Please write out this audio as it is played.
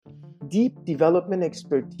deep development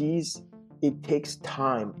expertise, it takes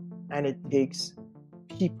time and it takes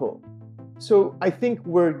people. So I think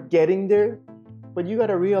we're getting there, but you got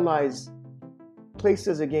to realize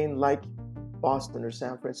places again like Boston or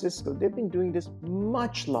San Francisco, they've been doing this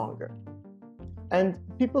much longer. And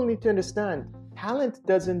people need to understand talent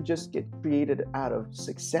doesn't just get created out of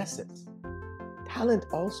successes. Talent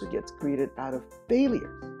also gets created out of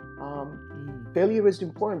failures. Failure is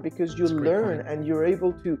important because you learn and you're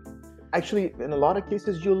able to, actually, in a lot of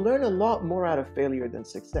cases, you learn a lot more out of failure than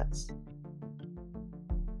success.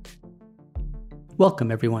 Welcome,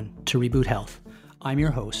 everyone, to Reboot Health. I'm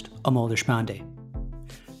your host, Amol Deshpande.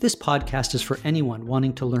 This podcast is for anyone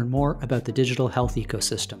wanting to learn more about the digital health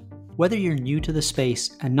ecosystem. Whether you're new to the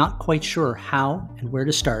space and not quite sure how and where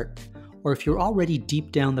to start, or if you're already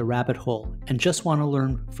deep down the rabbit hole and just want to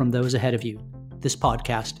learn from those ahead of you, this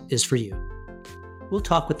podcast is for you. We'll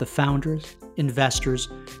talk with the founders, investors,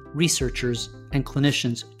 researchers, and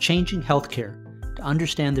clinicians changing healthcare to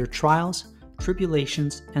understand their trials,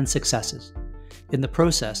 tribulations, and successes. In the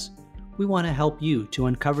process, we want to help you to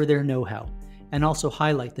uncover their know-how and also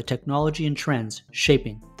highlight the technology and trends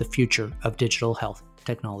shaping the future of digital health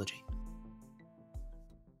technology.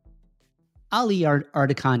 Ali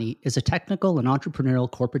Ardakani is a technical and entrepreneurial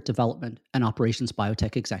corporate development and operations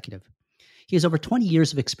biotech executive. He has over 20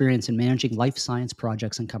 years of experience in managing life science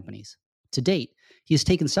projects and companies. To date, he has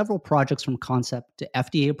taken several projects from concept to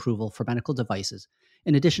FDA approval for medical devices,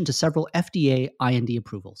 in addition to several FDA IND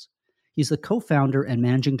approvals. He's the co-founder and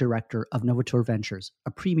managing director of Novator Ventures,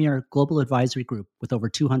 a premier global advisory group with over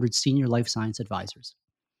 200 senior life science advisors.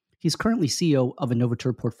 He's currently CEO of a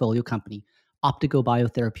Novator portfolio company, Optigo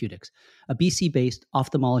Biotherapeutics, a BC-based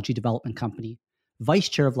ophthalmology development company, vice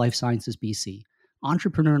chair of Life Sciences BC,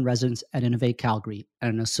 entrepreneur in residence at Innovate Calgary,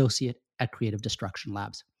 and an associate at Creative Destruction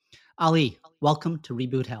Labs. Ali, welcome to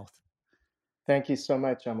Reboot Health. Thank you so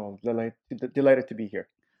much, Amol. Delighted to be here.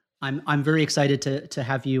 I'm very excited to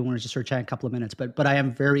have you. I want to just chat a couple of minutes, but I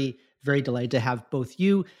am very, very delighted to have both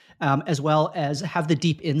you as well as have the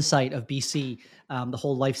deep insight of BC, the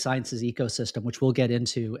whole life sciences ecosystem, which we'll get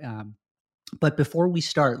into. But before we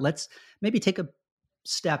start, let's maybe take a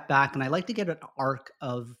step back, and I'd like to get an arc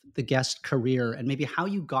of the guest career and maybe how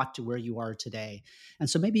you got to where you are today. And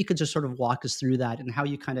so maybe you could just sort of walk us through that and how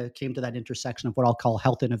you kind of came to that intersection of what I'll call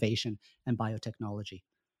health innovation and biotechnology.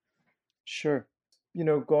 Sure.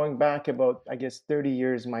 Going back about, 30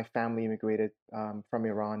 years, my family immigrated from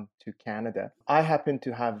Iran to Canada. I happen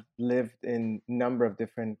to have lived in a number of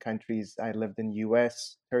different countries. I lived in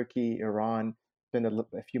US, Turkey, Iran, spent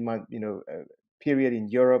a few months, period in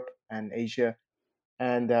Europe and Asia.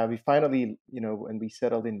 And we finally, when we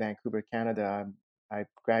settled in Vancouver, Canada, I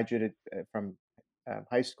graduated from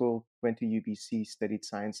high school, went to UBC, studied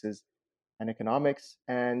sciences and economics.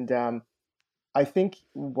 And I think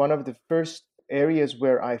one of the first areas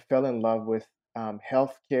where I fell in love with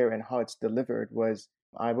healthcare and how it's delivered was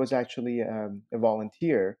I was actually a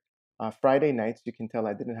volunteer. Friday nights, you can tell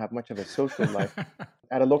I didn't have much of a social life.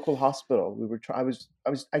 At a local hospital, I was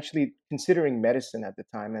actually considering medicine at the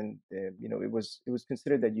time, and it was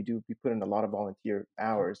considered that you put in a lot of volunteer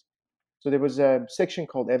hours. So there was a section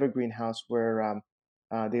called Evergreen House where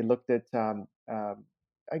they looked at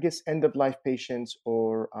end of life patients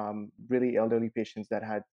or really elderly patients that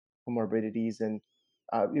had comorbidities, and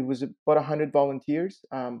it was about 100 volunteers.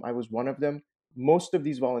 I was one of them. Most of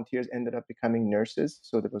these volunteers ended up becoming nurses.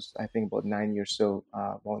 So there was, I think, about 90 or so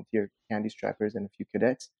volunteer candy strappers and a few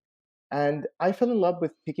cadets. And I fell in love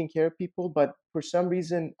with taking care of people, but for some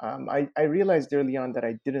reason, I realized early on that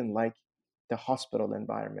I didn't like the hospital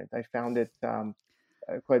environment. I found it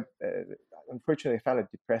unfortunately, I found it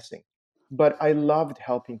depressing. But I loved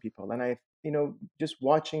helping people, and just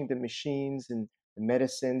watching the machines and the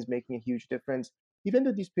medicines making a huge difference. Even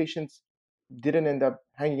though these patients didn't end up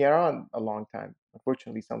hanging around a long time,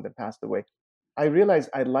 unfortunately, some of them passed away. I realized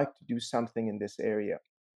I'd like to do something in this area.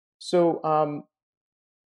 So,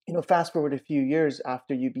 fast forward a few years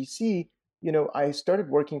after UBC, I started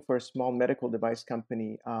working for a small medical device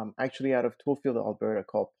company, actually out of Toolfield, Alberta,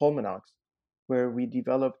 called Pulmonox, where we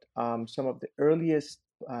developed some of the earliest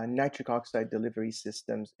nitric oxide delivery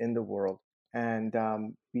systems in the world. And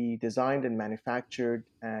we designed and manufactured,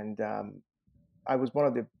 and I was one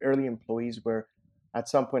of the early employees where at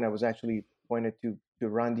some point I was actually appointed to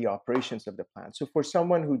run the operations of the plant. So for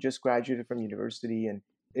someone who just graduated from university, and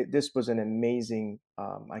this was an amazing,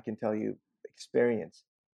 I can tell you, experience,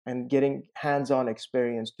 and getting hands-on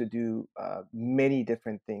experience to do many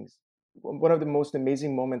different things. One of the most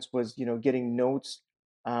amazing moments was, getting notes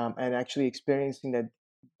and actually experiencing that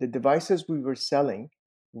the devices we were selling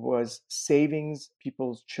was saving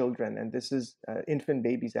people's children. And this is infant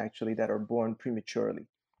babies actually that are born prematurely.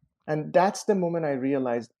 And that's the moment I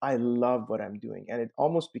realized I love what I'm doing. And it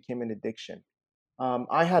almost became an addiction.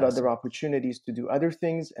 I had other Awesome. opportunities to do other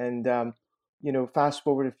things. And, fast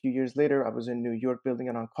forward a few years later, I was in New York building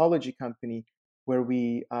an oncology company where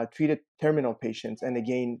we treated terminal patients. And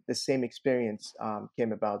again, the same experience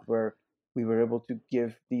came about where we were able to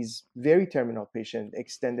give these very terminal patients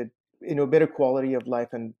extended, better quality of life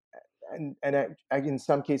and in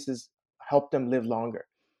some cases help them live longer.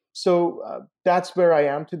 So that's where I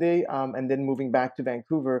am today. And then moving back to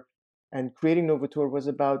Vancouver and creating Novator was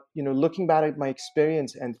about looking back at my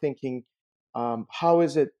experience and thinking, how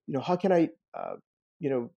is it how can I you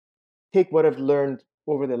know take what I've learned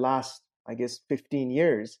over the last, I guess, 15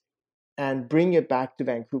 years and bring it back to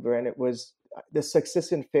Vancouver. And it was the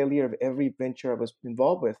success and failure of every venture I was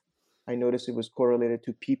involved with. I noticed it was correlated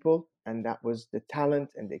to people, and that was the talent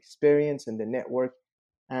and the experience and the network.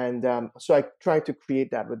 And so I tried to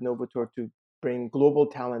create that with Novator to bring global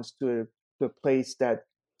talents to a place that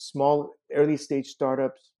small, early stage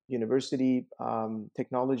startups, university,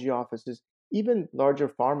 technology offices, even larger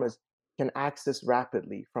pharmas can access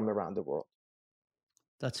rapidly from around the world.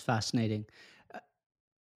 That's fascinating. Uh,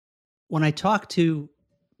 When I talk to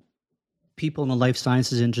people in the life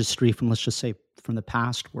sciences industry from, let's just say, from the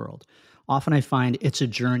past world, often I find it's a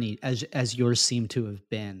journey, as yours seem to have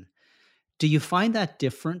been. Do you find that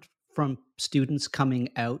different from students coming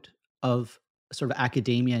out of sort of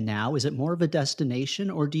academia now? Is it more of a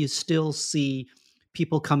destination, or do you still see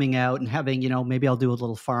people coming out and having, maybe I'll do a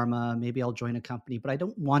little pharma, maybe I'll join a company, but I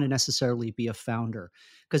don't want to necessarily be a founder?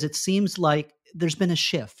 Because it seems like there's been a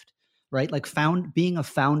shift, right? Like being a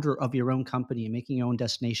founder of your own company and making your own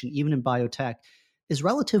destination, even in biotech, is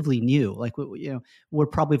relatively new. Like, we're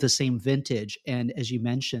probably the same vintage. And as you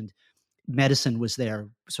mentioned, medicine was there,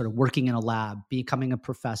 sort of working in a lab, becoming a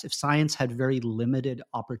professor. If science had very limited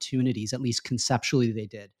opportunities, at least conceptually they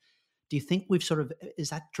did. Do you think we've sort of, is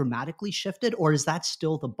that dramatically shifted, or is that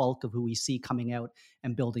still the bulk of who we see coming out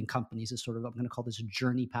and building companies as sort of, I'm going to call this a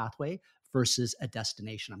journey pathway versus a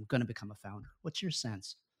destination? I'm going to become a founder. What's your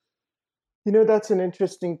sense? That's an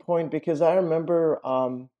interesting point because I remember, uh,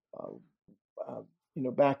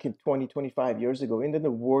 back in 20, 25 years ago, and then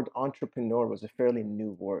the word entrepreneur was a fairly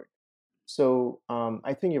new word. So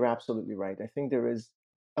I think you're absolutely right. I think there is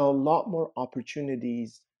a lot more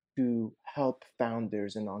opportunities to help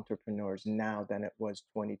founders and entrepreneurs now than it was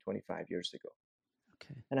 20, 25 years ago.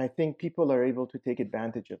 Okay. And I think people are able to take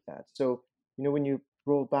advantage of that. So, when you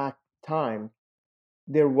roll back time,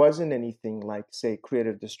 there wasn't anything like, say,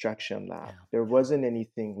 Creative Destruction Lab. Yeah. There Yeah. wasn't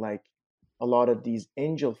anything like a lot of these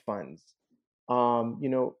angel funds.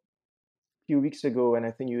 A few weeks ago, and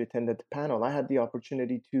I think you attended the panel, I had the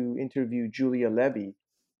opportunity to interview Julia Levy,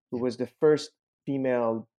 who Yeah. was the first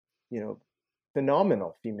female, you know,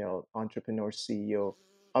 phenomenal female entrepreneur CEO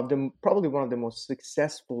of probably one of the most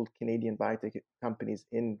successful Canadian biotech companies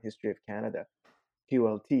in history of Canada,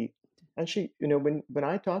 QLT. And she, when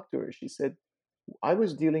I talked to her, she said, I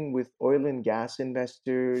was dealing with oil and gas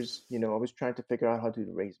investors. I was trying to figure out how to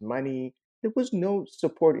raise money. There was no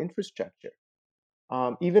support infrastructure.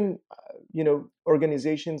 Even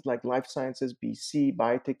organizations like Life Sciences BC,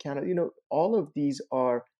 Biotech Canada, all of these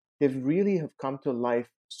they've really have come to life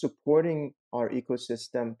supporting our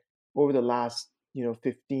ecosystem over the last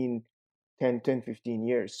 15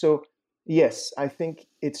 years. So yes, I think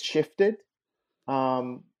it's shifted.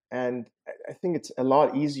 And I think it's a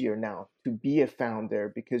lot easier now to be a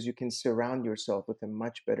founder because you can surround yourself with a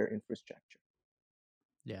much better infrastructure.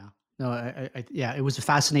 Yeah. No, yeah, it was a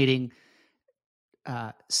fascinating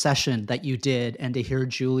session that you did, and to hear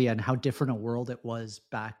Julia and how different a world it was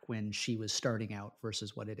back when she was starting out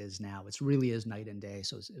versus what it is now. It's really is night and day.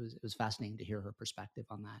 So it was fascinating to hear her perspective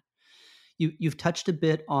on that. You've touched a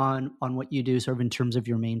bit on what you do sort of in terms of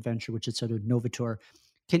your main venture, which is sort of Novator.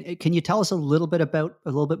 Can you tell us a little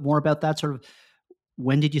bit more about that? Sort of,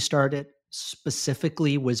 when did you start it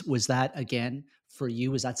specifically? Was that, again, for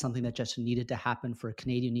you? Was that something that just needed to happen for a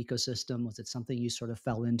Canadian ecosystem? Was it something you sort of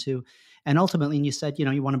fell into? And ultimately, and you said,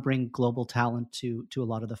 you want to bring global talent to a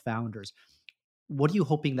lot of the founders. What are you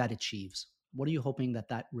hoping that achieves? What are you hoping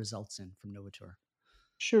that results in from Novator?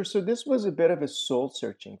 Sure. So this was a bit of a soul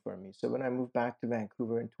searching for me. So when I moved back to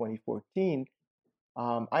Vancouver in 2014,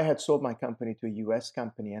 I had sold my company to a US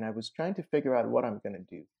company and I was trying to figure out what I'm going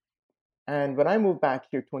to do. And when I moved back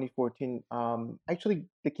here 2014, actually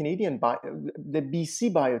the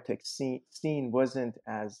BC biotech scene wasn't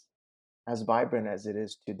as vibrant as it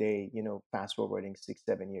is today, fast forwarding 6,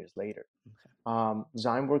 7 years later. Okay.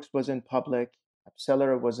 Zymeworks wasn't public.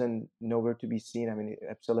 AppCellera wasn't nowhere to be seen. I mean,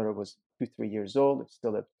 AppCellera was 2, 3 years old. It's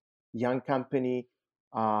still a young company.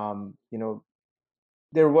 You know,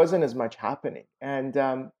 there wasn't as much happening. And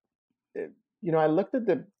uh, I looked at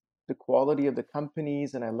the quality of the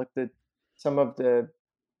companies, and I looked at some of the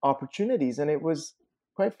opportunities, and it was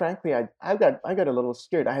quite frankly, I got a little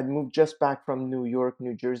scared. I had moved just back from New York,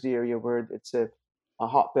 New Jersey area, where it's a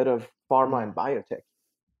hotbed of pharma and Mm. biotech.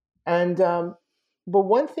 And but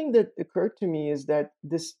one thing that occurred to me is that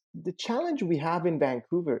the challenge we have in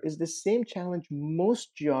Vancouver is the same challenge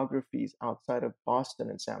most geographies outside of Boston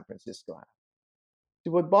and San Francisco have.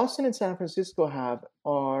 So what Boston and San Francisco have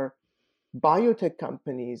are biotech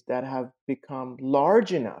companies that have become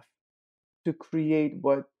large enough to create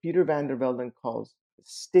what Peter van der Velden calls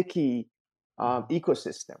sticky Mhm.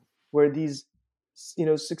 ecosystem, where these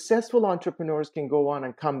successful entrepreneurs can go on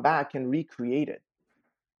and come back and recreate it.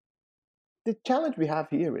 The challenge we have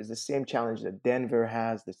here is the same challenge that Denver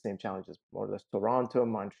has, the same challenge as more or less Toronto,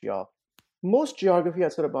 Montreal. Most geography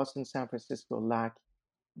outside of Boston, San Francisco lack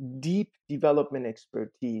deep development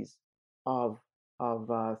expertise of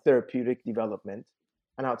therapeutic development,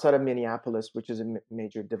 and outside of Minneapolis, which is a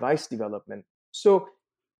major device development. So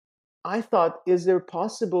I thought, is there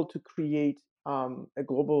possible to create a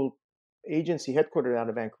global agency headquartered out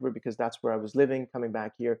of Vancouver, because that's where I was living, coming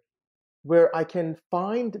back here, where I can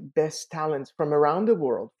find best talents from around the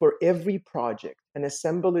world for every project and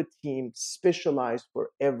assemble a team specialized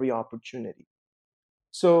for every opportunity.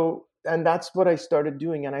 So, and that's what I started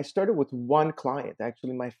doing. And I started with one client.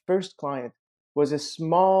 Actually, my first client was a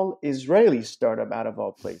small Israeli startup out of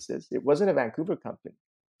all places. It wasn't a Vancouver company,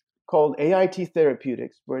 called AIT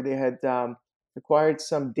Therapeutics, where they had acquired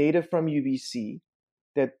some data from UBC,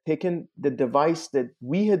 that taken the device that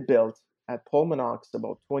we had built at Pulmonox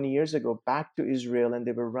about 20 years ago back to Israel, and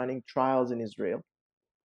they were running trials in Israel.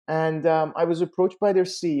 And I was approached by their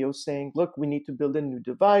CEO saying, "Look, we need to build a new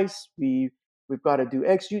device. We've got to do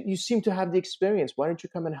X. You seem to have the experience. Why don't you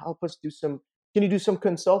come and help us do some? Can you do some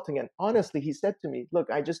consulting?" And honestly, he said to me, "Look,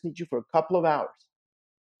 I just need you for a couple of hours."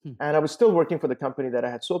 Hmm. And I was still working for the company that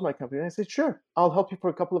I had sold my company. And I said, "Sure, I'll help you for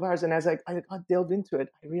a couple of hours." And as I got delved into it,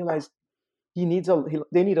 I realized they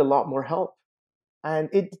need a lot more help. And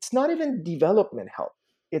it's not even development help.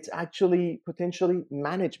 It's actually potentially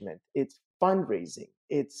management. It's fundraising.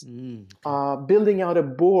 It's Okay. building out a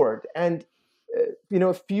board. And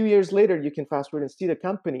a few years later, you can fast forward and see the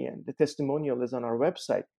company, and the testimonial is on our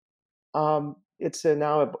website. It's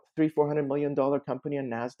now a 300-400 million dollar company on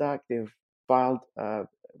Nasdaq. They've filed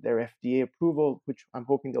their FDA approval, which I'm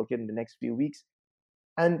hoping they'll get in the next few weeks.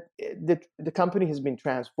 And the company has been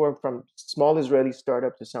transformed from small Israeli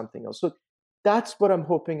startup to something else. So that's what I'm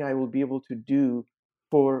hoping I will be able to do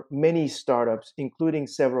for many startups, including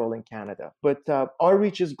several in Canada. But our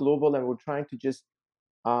reach is global, and we're trying to just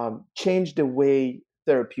change the way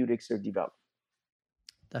therapeutics are developed.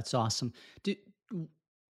 That's awesome. Do,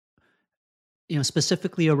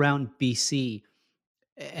 specifically around BC,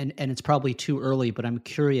 and it's probably too early, but I'm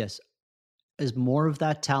curious, is more of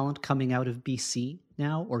that talent coming out of BC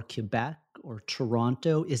now, or Quebec, or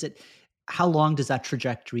Toronto? Is it How long does that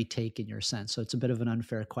trajectory take in your sense? So it's a bit of an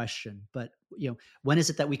unfair question, but when is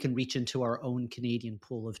it that we can reach into our own Canadian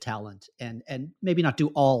pool of talent and maybe not do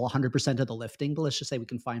all 100% of the lifting, but let's just say we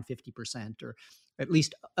can find 50%, or at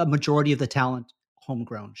least a majority of the talent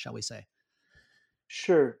homegrown, shall we say?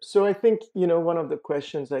 Sure. So I think, one of the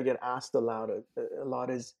questions I get asked a lot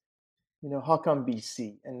is, how come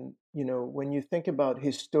BC? And, when you think about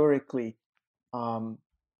historically, um,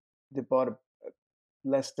 they bought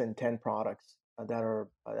less than 10 products that are,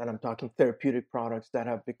 and I'm talking therapeutic products that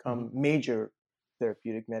have Mhm. become major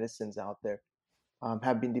therapeutic medicines out there,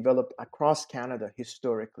 have been developed across Canada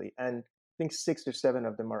historically. And I think 6 or 7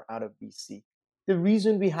 of them are out of BC. The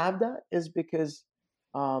reason we have that is because,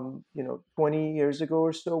 20 years ago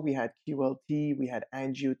or so, we had QLT, we had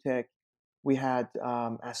Angiotech, we had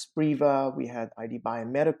Aspreva, we had ID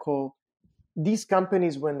Biomedical. These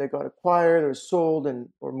companies, when they got acquired or sold and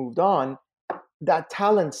or moved on, that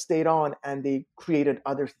talent stayed on and they created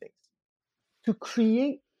other things. To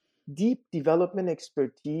create deep development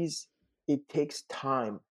expertise, it takes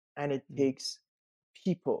time and it Mhm. takes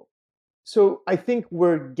people. So I think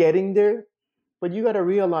we're getting there, but you got to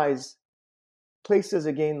realize places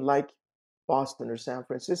again like Boston or San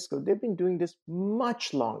Francisco, they've been doing this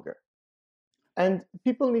much longer. And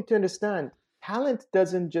people need to understand talent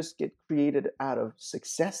doesn't just get created out of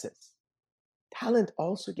successes. Talent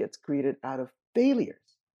also gets created out of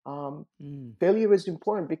failures. Um, Mm, Failure is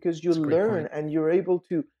important because you that's a great learn point. and you're able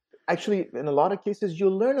to actually, in a lot of cases, you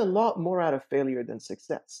learn a lot more out of failure than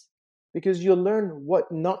success because you learn what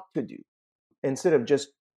not to do. instead of just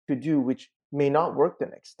to do, which may not work the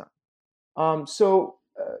next time. So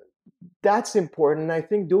that's important. I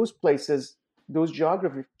think those places, those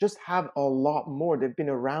geographies just have a lot more. They've been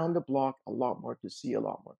around the block a lot more to see a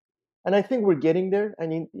lot more. And I think we're getting there. I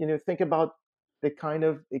mean, think about the kind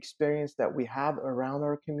of experience that we have around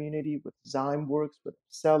our community with Zymeworks, with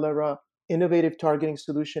Celera, innovative targeting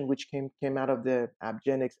solution, which came out of the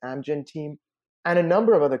Abgenix Amgen team, and a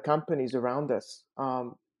number of other companies around us.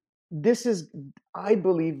 This is, I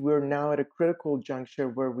believe, we're now at a critical juncture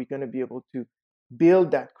where we're going to be able to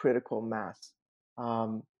build that critical mass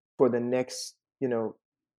um, for the next,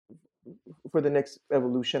 for the next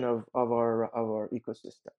evolution of our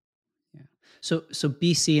ecosystem. Yeah. So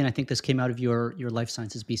BC, and I think this came out of your Life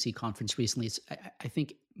Sciences BC conference recently. I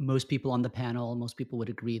think most people on the panel, most people would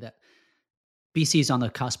agree that BC is on the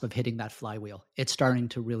cusp of hitting that flywheel. It's starting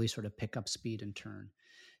to really sort of pick up speed and turn.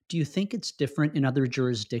 Do you think it's different in other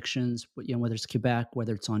jurisdictions, whether it's Quebec,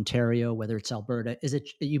 whether it's Ontario, whether it's Alberta? Is it,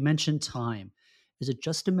 you mentioned time. Is it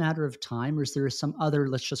just a matter of time, or is there some other,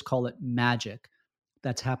 let's just call it magic,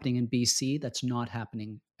 that's happening in BC that's not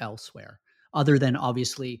happening elsewhere? Other than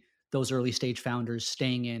obviously those early stage founders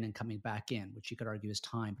staying in and coming back in, which you could argue is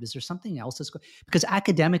time. But is there something else that's going, because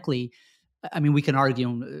academically, I mean, we can argue,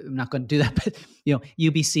 I'm not going to do that, but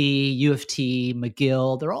UBC, U of T,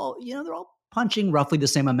 McGill, they're all punching roughly the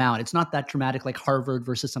same amount. It's not that dramatic like Harvard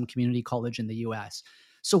versus some community college in the US.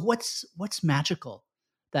 So what's magical?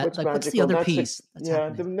 What's What's the magical? other piece that's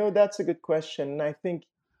happening? No, that's a good question. And I think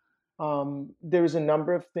there's a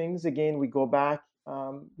number of things. Again, we go back.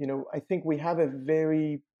 I think we have a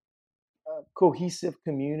very cohesive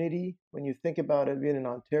community. When you think about it, being in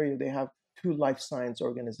Ontario, they have two life science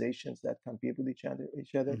organizations that compete with each other.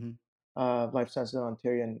 Mm-hmm. Life Sciences in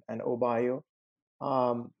Ontario and OBIO.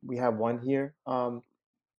 We have one here.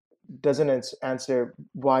 Doesn't answer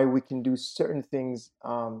why we can do certain things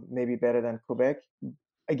maybe better than Quebec.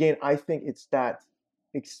 Again, I think it's that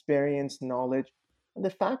experience, knowledge, and the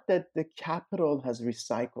fact that the capital has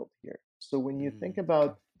recycled here. So when you think Okay.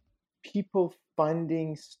 about people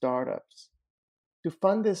funding startups, to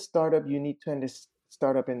fund this startup, you need to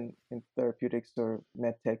startup in therapeutics or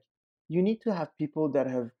medtech. You need to have people that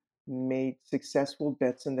have made successful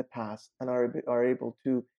bets in the past and are able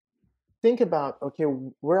to think about, okay,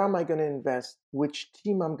 where am I going to invest, which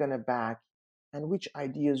team I'm going to back, and which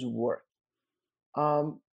ideas work.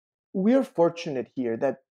 Um, we're fortunate here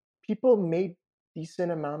that people made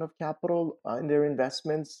decent amount of capital in their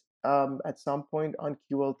investments at some point on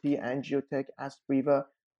QLT, Angiotech, Aspriva,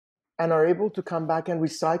 and are able to come back and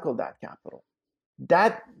recycle that capital.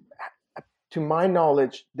 That, to my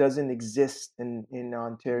knowledge, doesn't exist in Mm.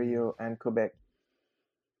 Ontario and Quebec.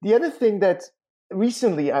 The other thing that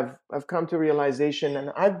recently I've come to realization,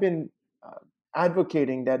 and I've been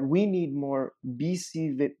advocating that we need more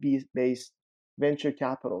BC based venture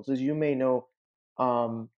capitals, as you may know,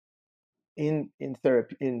 um, in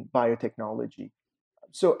therapy, in biotechnology.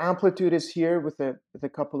 So Amplitude is here with a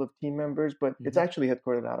couple of team members, but it's Mm-hmm. actually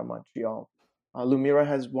headquartered out of Montreal. Lumira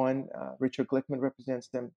has one. Richard Glickman represents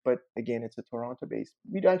them, but again, it's a Toronto base.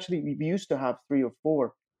 We used to have three or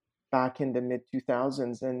four back in the mid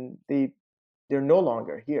 2000s, and they're no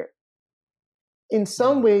longer here. In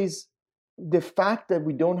some Mm. ways, the fact that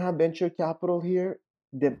we don't have venture capital here,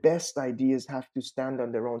 the best ideas have to stand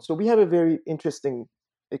on their own. So we have a very interesting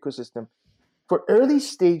ecosystem for early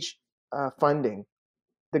stage funding.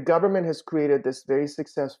 The government has created this very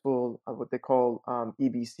successful what they call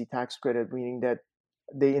EBC tax credit, meaning that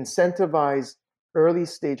they incentivize early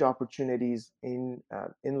stage opportunities in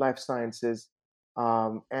life sciences,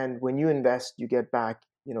 and when you invest, you get back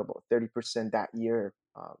about 30% that year.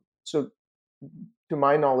 So, to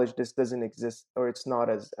my knowledge, this doesn't exist, or it's not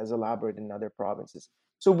as elaborate in other provinces.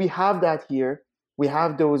 So we have that here. We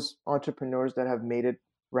have those entrepreneurs that have made it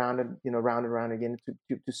round and round again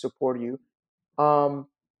to support you. Um,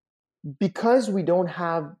 because we don't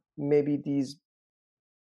have maybe these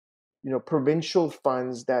provincial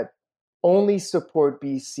funds that only support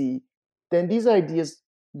BC, then these ideas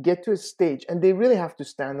get to a stage and they really have to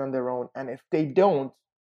stand on their own. And if they don't,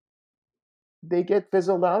 they get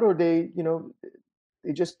fizzled out, or they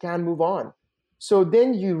just can't move on. So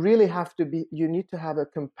then you need to have a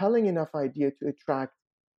compelling enough idea to attract,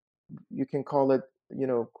 you can call it,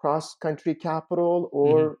 cross country capital Mm-hmm.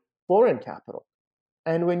 or foreign capital.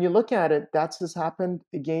 And when you look at it, that's has happened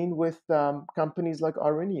again with companies like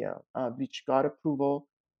Aurinia, which got approval.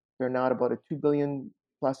 They're now at about a 2 billion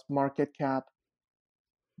plus market cap.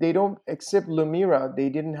 They don't, except Lumira, they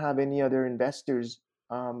didn't have any other investors,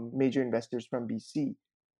 major investors from BC.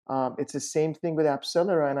 It's the same thing with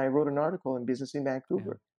AppCellera, and I wrote an article in Business in Yeah.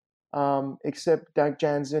 Vancouver. except Doug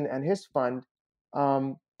Jansen and his fund.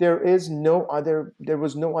 There was no other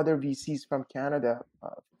VCs from Canada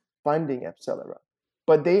funding Epsilera,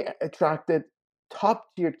 but they attracted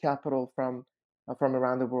top tiered capital from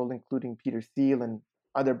around the world, including Peter Thiel and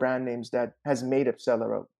other brand names that has made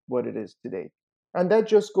Epsilera what it is today. And that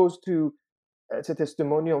just goes to it's a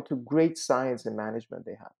testimonial to great science and management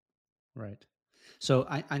they have. Right. So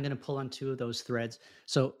I'm going to pull on two of those threads.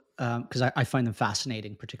 So because I find them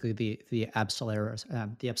fascinating, particularly the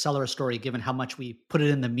Abcelera story, given how much we put it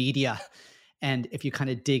in the media, and if you kind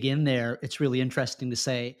of dig in there, it's really interesting to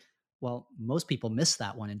say, well, most people miss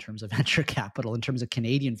that one in terms of venture capital, in terms of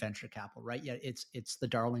Canadian venture capital, right? Yeah, it's the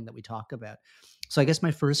darling that we talk about. So I guess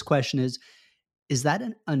my first question is that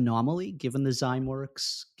an anomaly given the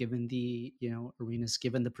Zymeworks, given the, Arenas,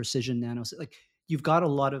 given the precision nanos? Like, you've got a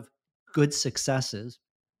lot of good successes.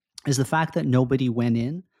 Is the fact that nobody went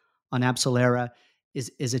in on Abcelera,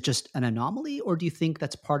 is it just an anomaly, or do you think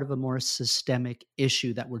that's part of a more systemic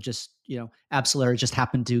issue that we're just, Abcelera just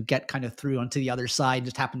happened to get kind of through onto the other side,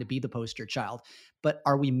 just happened to be the poster child? But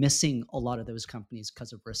are we missing a lot of those companies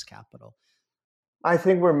because of risk capital? I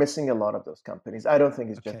think we're missing a lot of those companies. I don't think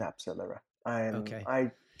it's just Okay. Epsilera. Okay.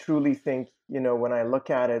 I truly think, when I look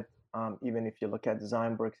at it, even if you look at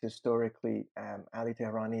Zymeworks historically, Ali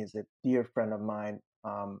Tehrani is a dear friend of mine.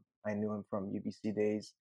 I knew him from UBC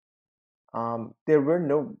days. There were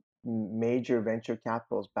no major venture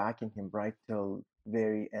capitals backing him right till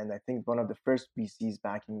very end. I think one of the first VCs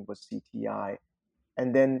backing was CTI,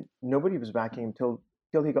 and then nobody was backing him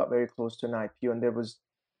till he got very close to an IPO. And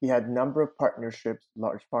he had a number of partnerships,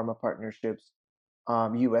 large pharma partnerships.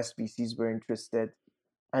 US VCs were interested,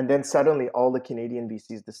 and then suddenly all the Canadian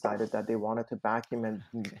VCs decided that they wanted to back him and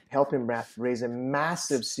Okay. help him raise a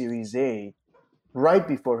massive Series A right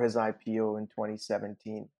before his IPO in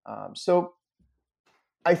 2017. So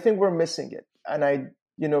I think we're missing it. And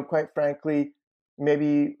quite frankly,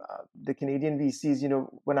 maybe the Canadian VCs,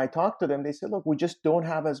 when I talk to them, they say, look, we just don't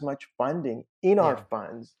have as much funding in our Yeah.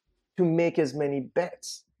 funds to make as many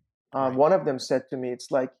bets. Right. One of them said to me,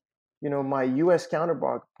 it's like, my US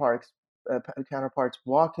counterparts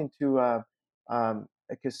walk into a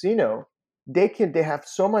casino. They have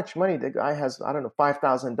so much money. The guy has, I don't know,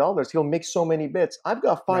 $5,000. He'll make so many bets. I've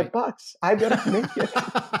got Right. $5. I better make it.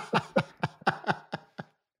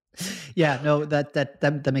 Yeah, no,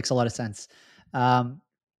 that makes a lot of sense. Um,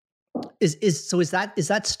 is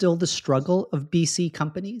that still the struggle of BC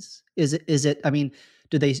companies? Is it? I mean,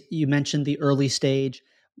 do they? You mentioned the early stage.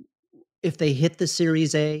 If they hit the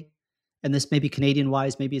Series A, and this may be Canadian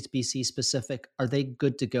wise, maybe it's BC specific, are they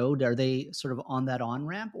good to go? Are they sort of on that on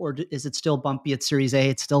ramp, or is it still bumpy at Series A?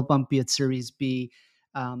 It's still bumpy at Series B.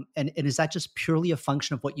 And is that just purely a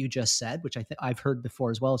function of what you just said, which I think I've heard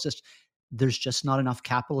before as well? It's just there's just not enough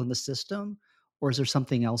capital in the system, or is there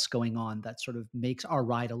something else going on that sort of makes our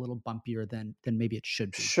ride a little bumpier than maybe it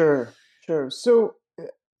should be? Sure, sure. So,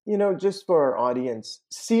 just for our audience,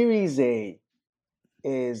 Series A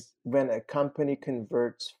is when a company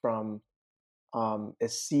converts from a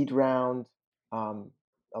seed round, um,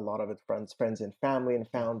 a lot of it friends and family and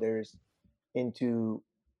Yeah. founders, into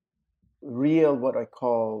real, what I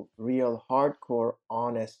call real hardcore,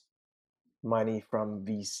 honest money from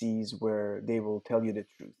VCs where they will tell you the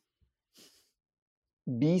truth.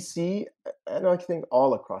 BC, and I think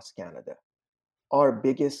all across Canada, our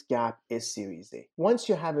biggest gap is Series A. Once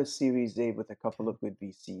you have a Series A with a couple Okay. of good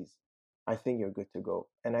VCs, I think you're good to go.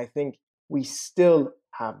 And I think we still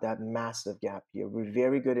have that massive gap here. We're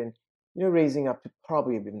very good in, raising up to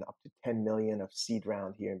probably even up to 10 million of seed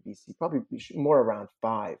round here in BC, probably more around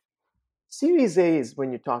five. Series A is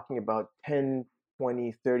when you're talking about 10,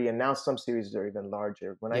 20, 30, and now some series are even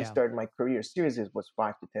larger. When I Yeah. started my career, Series A was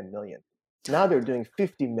 5 to 10 million. Now they're doing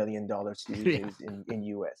 $50 million Series Yeah. A's in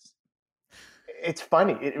US. It's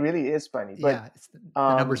funny. It really is funny. But Yeah.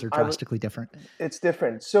 The numbers are I would. drastically different. It's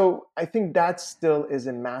different. So I think that still is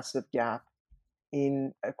a massive gap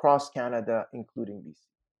in across Canada, including BC.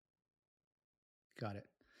 Got it.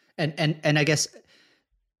 And I guess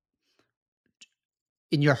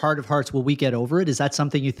in your heart of hearts, will we get over it? Is that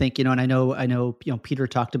something you think, and I know, Peter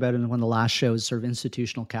talked about it in one of the last shows, sort of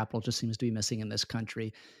institutional capital just seems to be missing in this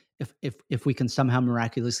country. If we can somehow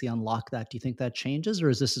miraculously unlock that, do you think that changes, or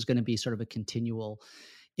is this going to be sort of a continual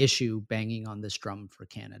issue banging on this drum for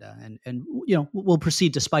Canada? And we'll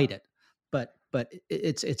proceed despite it, but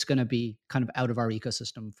it's going to be kind of out of our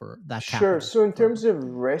ecosystem for that Sure. capital So in forever. terms of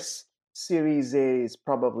risk, Series A is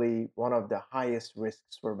probably one of the highest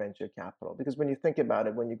risks for venture capital because when you think about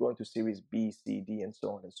it, when you go into Series B, C, D, and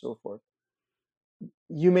so on and so forth,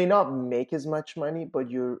 you may not make as much money,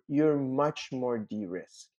 but you're much more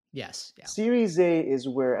de-risked. Yes. Yeah. Series A is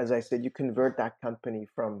where, as I said, you convert that company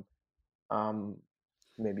from um,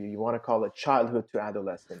 maybe you want to call it childhood to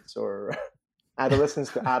adolescence or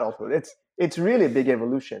adolescence to adulthood. It's really a big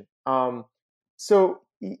evolution.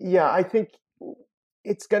 Yeah, I think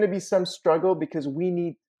it's going to be some struggle because we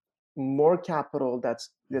need more capital that's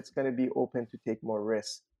going to be open to take more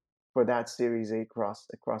risks for that Series A across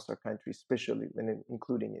our country, especially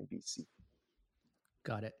including in BC.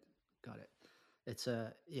 Got it. Got it. It's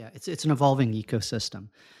an evolving ecosystem.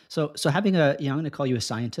 So having a, I'm going to call you a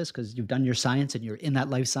scientist because you've done your science and you're in that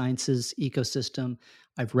life sciences ecosystem.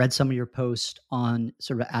 I've read some of your posts on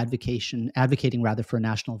sort of advocating rather for a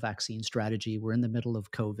national vaccine strategy. We're in the middle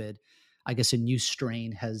of COVID. I guess a new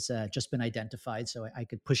strain has just been identified, so I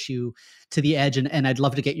could push you to the edge, and I'd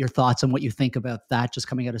love to get your thoughts on what you think about that, just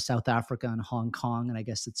coming out of South Africa and Hong Kong, and I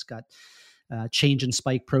guess it's got change in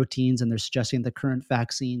spike proteins, and they're suggesting the current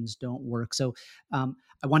vaccines don't work. So I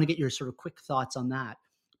want to get your sort of quick thoughts on that.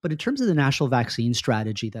 But in terms of the national vaccine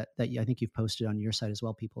strategy that I think you've posted on your site as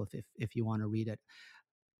well, people, if you want to read it,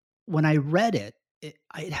 when I read it, it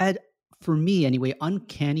had, for me anyway,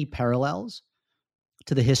 uncanny parallels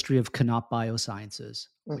to the history of Connaught Biosciences.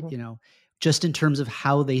 Mm-hmm. Just in terms of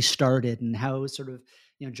how they started and how sort of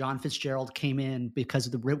John Fitzgerald came in because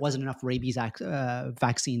there wasn't enough rabies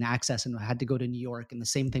vaccine access and had to go to New York, and the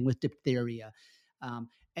same thing with diphtheria,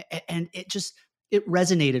 and it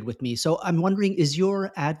resonated with me. So I'm wondering, is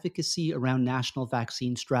your advocacy around national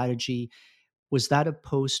vaccine strategy, was that a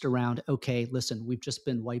post around, okay, listen, we've just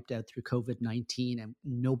been wiped out through COVID-19 and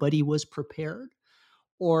nobody was prepared?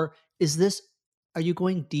 Or are you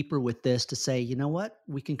going deeper with this to say, you know what,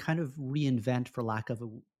 we can kind of reinvent, for lack of a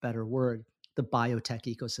better word, the biotech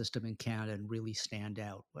ecosystem in Canada and really stand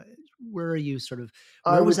out? Where I was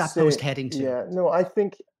would that post say, heading to? yeah, no, I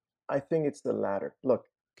think it's the latter. Look,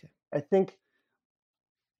 Okay. I think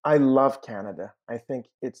I love Canada. I think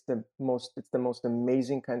it's the most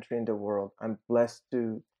amazing country in the world. I'm blessed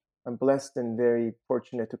and very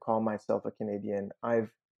fortunate to call myself a Canadian. I've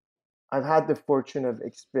had the fortune of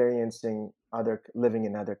experiencing living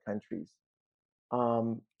in other countries.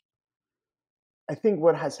 Um, I think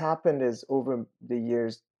what has happened is over the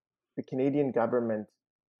years, the Canadian government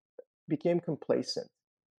became complacent,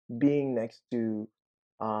 being next to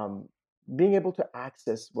um, being able to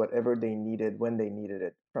access whatever they needed when they needed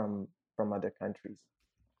it from other countries.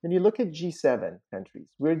 When you look at G7 countries,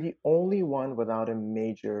 we're the only one without a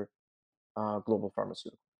major global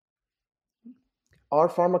pharmaceutical. Our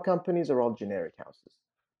pharma companies are all generic houses.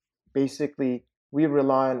 Basically, we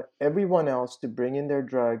rely on everyone else to bring in their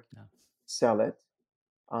drug, No. sell it.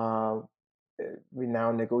 Uh, we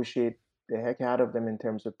now negotiate the heck out of them in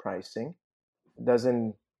terms of pricing.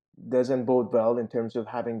 Doesn't doesn't bode well in terms of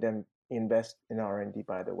having them invest in R&D,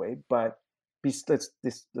 by the way. But let's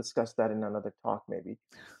discuss that in another talk, maybe.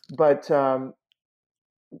 But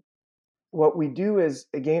what we do is,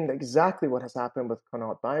 again, exactly what has happened with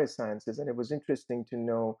Connaught Biosciences, and it was interesting to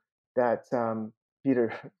know that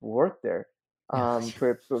Peter worked there Yeah.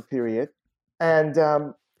 for a period. And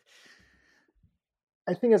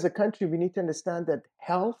I think as a country, we need to understand that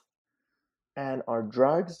health and our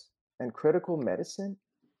drugs and critical medicine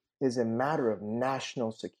is a matter of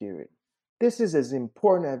national security. This is as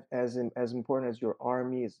important as important as your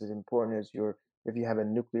army. It's as important as your if you have a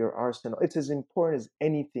nuclear arsenal. It's as important as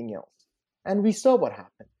anything else. And we saw what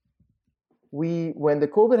happened. When the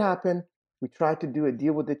COVID happened, we tried to do a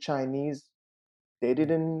deal with the Chinese. They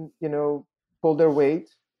didn't, pull their weight.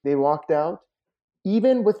 They walked out.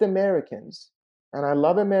 Even with Americans, and I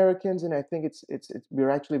love Americans, and I think we're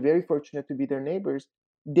actually very fortunate to be their neighbors.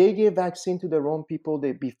 They gave vaccine to their own people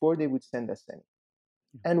before they would send us any.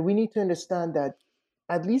 And we need to understand that,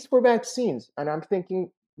 at least for vaccines, and I'm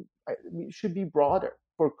thinking it should be broader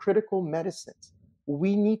for critical medicines,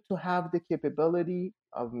 we need to have the capability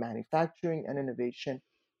of manufacturing and innovation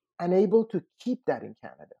and able to keep that in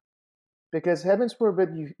Canada. Because heavens forbid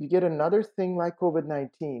you get another thing like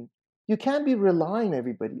COVID-19, you can't be relying on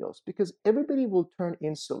everybody else because everybody will turn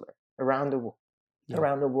insular Yeah.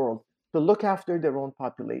 around the world to look after their own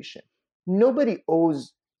population. Nobody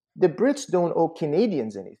owes the Brits don't owe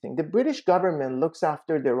Canadians anything. The British government looks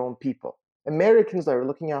after their own people. Americans are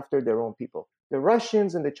looking after their own people. The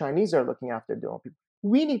Russians and the Chinese are looking after their own people.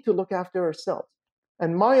 We need to look after ourselves.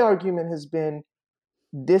 And my argument has been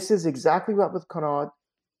this is exactly what with Connaught,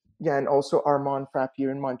 yeah, and also Armand Frapp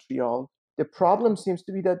here in Montreal. The problem seems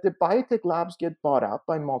to be that the biotech labs get bought out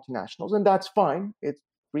by multinationals, and that's fine. It's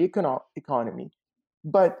free economy.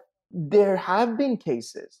 But there have been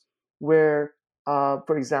cases where,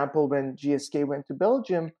 for example, when GSK went to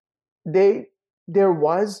Belgium, they there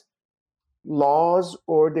was laws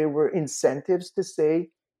or there were incentives to say,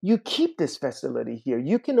 you keep this facility here.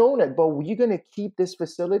 You can own it, but you're going to keep this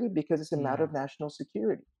facility because it's a matter of Mm, national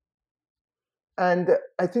security. And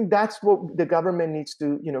I think that's what the government needs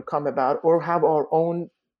to, come about, or have our own,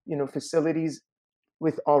 facilities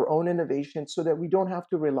with our own innovation so that we don't have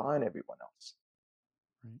to rely on everyone else.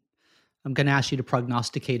 right. I'm going to ask you to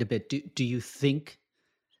prognosticate a bit. Do you think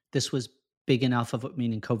this was big enough of,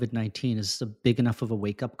 meaning COVID-19, is this a big enough of a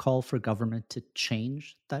wake up call for government to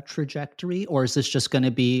change that trajectory? Or is this just going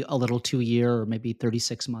to be a little 2 year or maybe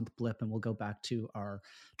 36-month blip and we'll go back to our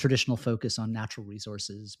traditional focus on natural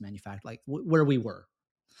resources, manufacture, like where we were?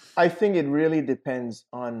 I think it really depends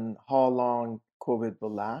on how long COVID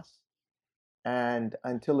will last. And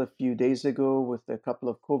until a few days ago, with a couple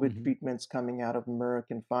of COVID Hmm. treatments coming out of Merck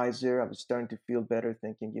and Pfizer, I was starting to feel better,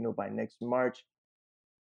 thinking, by next March,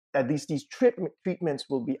 at least these treatments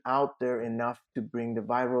will be out there enough to bring the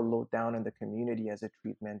viral load down in the community as a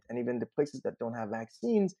treatment, and even the places that don't have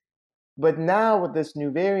vaccines. But now with this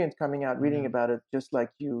new variant coming out, reading Yeah. about it just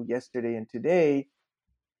like you yesterday and today,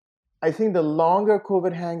 I think the longer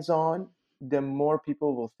COVID hangs on, the more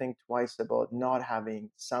people will think twice about not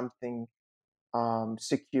having something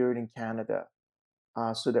secured in Canada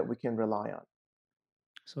so that we can rely on.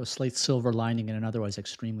 So a slight silver lining in an otherwise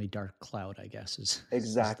extremely dark cloud, I guess, is the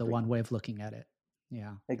Exactly. one way of looking at it. Yeah, fair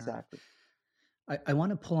enough. Exactly. I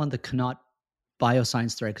want to pull on the Connaught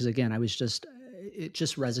bioscience thread because again, it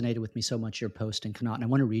just resonated with me so much, your post in Connaught, and I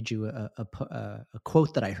want to read you a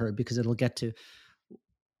quote that I heard because it'll get to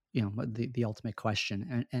the ultimate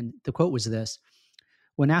question. And the quote was this: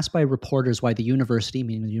 when asked by reporters why the university,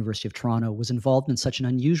 meaning the University of Toronto, was involved in such an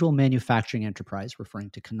unusual manufacturing enterprise,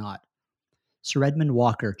 referring to Connaught, Sir Edmund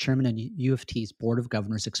Walker, chairman of U of T's board of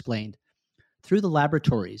governors, explained, through the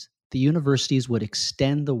laboratories, the universities would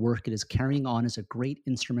extend the work it is carrying on as a great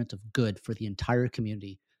instrument of good for the entire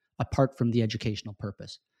community, apart from the educational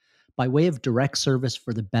purpose, by way of direct service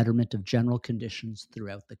for the betterment of general conditions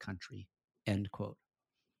throughout the country. End quote.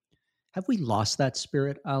 Have we lost that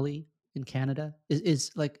spirit, Ali, in Canada?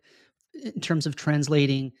 Is like, in terms of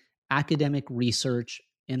translating academic research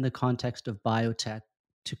in the context of biotech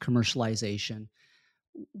to commercialization,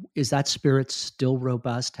 is that spirit still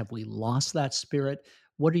robust? Have we lost that spirit?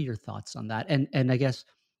 What are your thoughts on that? And I guess,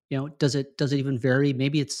 does it even vary?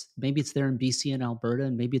 Maybe it's there in BC and Alberta,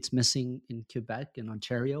 and maybe it's missing in Quebec and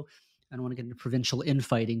Ontario. I don't want to get into provincial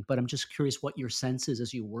infighting, but I'm just curious what your sense is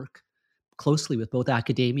as you work closely with both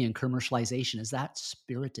academia and commercialization. Is that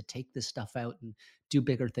spirit to take this stuff out and do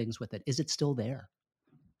bigger things with it? Is it still there?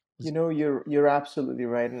 Was You're absolutely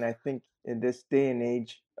right, and I think in this day and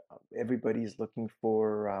age, everybody's looking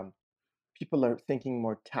for. People are thinking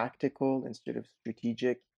more tactical instead of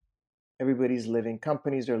strategic. Everybody's living.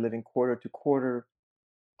 Companies are living quarter to quarter.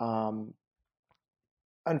 Um,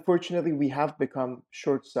 Unfortunately, we have become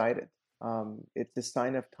short-sighted. It's a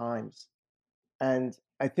sign of times, and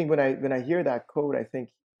I think when I hear that quote, I think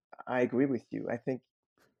I agree with you. I think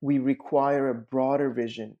we require a broader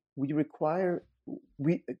vision. We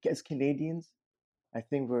as Canadians, I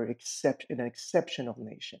think we're an exceptional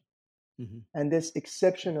nation. Mhm. And this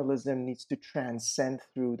exceptionalism needs to transcend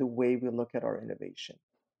through the way we look at our innovation.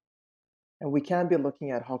 And we can't be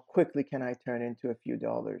looking at how quickly can I turn into a few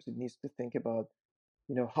dollars. It needs to think about,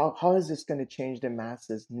 how is this going to change the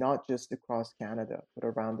masses, not just across Canada, but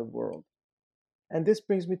around the world. And this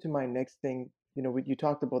brings me to my next thing. When you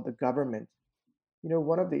talked about the government,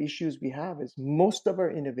 one of the issues we have is most of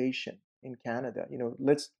our innovation in Canada,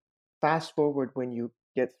 let's fast forward when you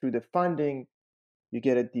get through the funding, you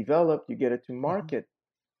get it developed, you get it to Mhm. market.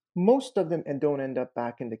 Most of them and don't end up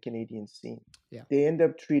back in the Canadian scene. Yeah. They end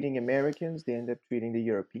up treating Americans, they end up treating the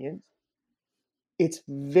Europeans. It's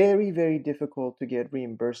very, very difficult to get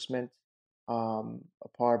reimbursement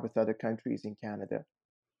apart with other countries in Canada.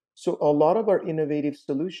 So a lot of our innovative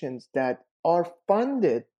solutions that are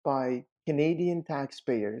funded by Canadian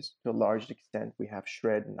taxpayers to a large extent, we have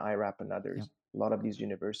SHRED and IRAP and Yeah. others, a lot of these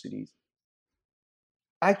universities,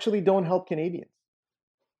 actually don't help Canadians.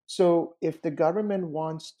 So if the government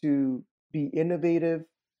wants to be innovative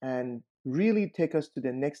and really take us to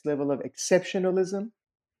the next level of exceptionalism,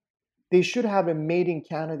 they should have a made in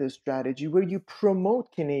Canada strategy where you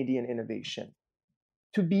promote Canadian innovation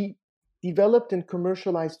to be developed and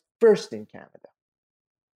commercialized first in Canada.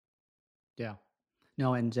 Yeah.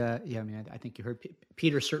 No, and yeah, I mean, I think you heard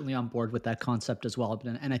Peter's certainly on board with that concept as well,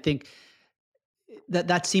 and I think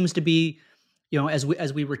that seems to be, as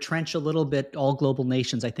we retrench a little bit, all global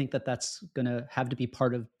nations. I think that's going to have to be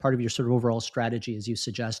part of your sort of overall strategy, as you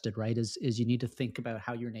suggested, right? Is you need to think about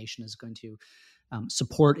how your nation is going to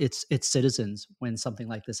support its citizens when something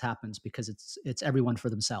like this happens, because it's everyone for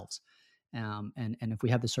themselves. And if we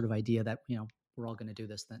have this sort of idea that we're all going to do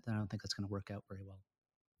this, then I don't think that's going to work out very well.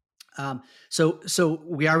 So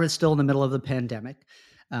we are still in the middle of the pandemic.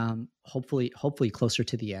 Hopefully closer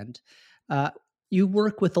to the end. You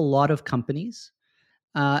work with a lot of companies,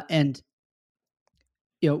 and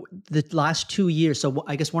the last 2 years. So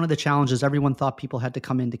I guess one of the challenges, everyone thought people had to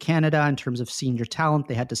come into Canada in terms of senior talent.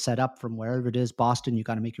 They had to set up from wherever it is, Boston. You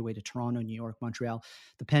got to make your way to Toronto, New York, Montreal.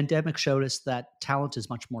 The pandemic showed us that talent is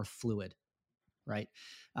much more fluid, right?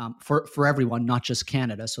 For everyone, not just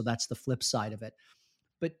Canada. So that's the flip side of it.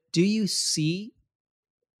 But do you see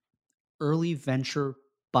early venture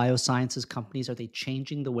biosciences companies, are they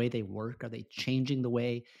changing the way they work? Are they changing the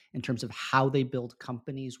way in terms of how they build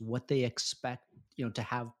companies, what they expect, to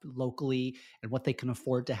have locally, and what they can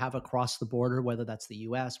afford to have across the border, whether that's the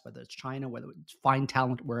US, whether it's China, whether it's find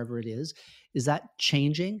talent wherever it is? Is that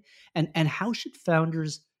changing? And how should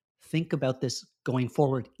founders think about this going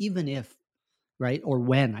forward, even if, right, or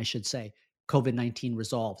when I should say, COVID-19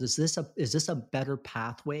 resolves? Is this a better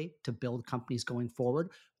pathway to build companies going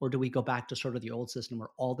forward, or do we go back to sort of the old system where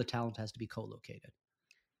all the talent has to be co-located?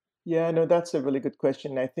 Yeah, no, that's a really good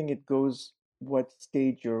question. I think it goes what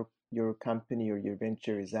stage your company or your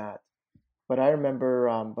venture is at. But I remember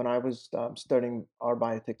when I was starting our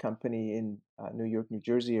biotech company in New York, New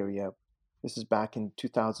Jersey area. This is back in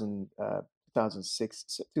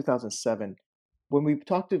 2006, 2007. When we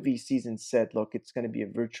talked to VCs and said, look, it's going to be a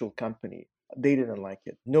virtual company, they didn't like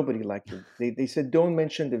it. Nobody liked it. They said, don't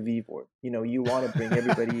mention the V word. You want to bring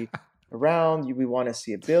everybody around. We want to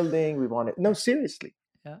see a building. We want to, no, seriously.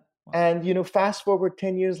 Yeah. Wow. And fast forward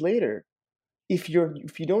 10 years later, if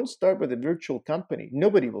you don't start with a virtual company,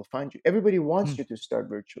 nobody will find you. Everybody Hmm. wants you to start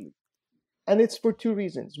virtually. And it's for two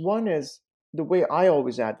reasons. One is the way I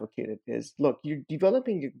always advocate it is, look, you're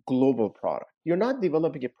developing a global product. You're not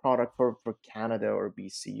developing a product for Canada or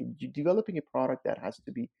BC. You're developing a product that has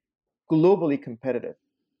to be globally competitive.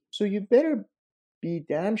 So you better be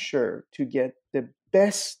damn sure to get the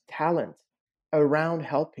best talent around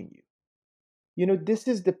helping you. This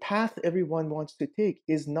is the path everyone wants to take,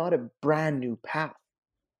 is not a brand new path.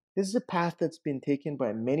 This is a path that's been taken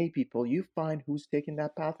by many people. You find who's taken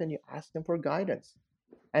that path and you ask them for guidance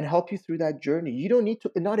and help you through that journey. You don't need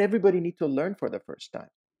to, not everybody need to learn for the first time.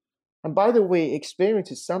 And by the way, experience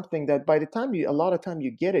is something that by the time a lot of time you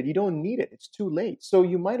get it, you don't need it. It's too late. So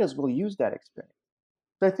you might as well use that experience.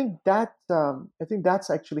 So I think that's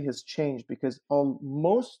actually has changed because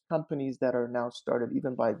most companies that are now started,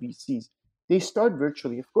 even by VCs, they start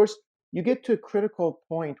virtually. Of course, you get to a critical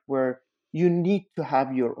point where you need to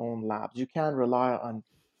have your own labs. You can't rely on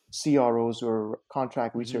CROs or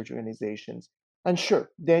contract Hmm. research organizations. And sure,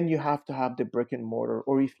 then you have to have the brick and mortar.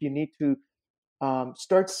 Or if you need to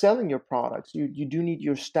start selling your products, you do need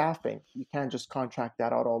your staffing. You can't just contract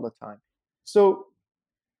that out all the time. So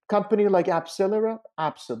company like AppCellera,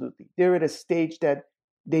 absolutely. They're at a stage that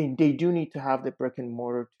they do need to have the brick and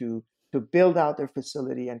mortar to build out their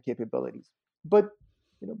facility and capabilities. But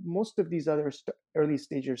most of these other early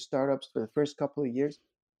stage startups for the first couple of years,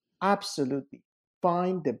 absolutely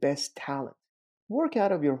find the best talent. Work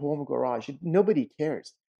out of your home garage. Nobody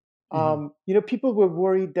cares. Hmm. People were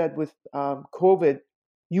worried that with COVID,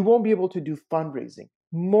 you won't be able to do fundraising.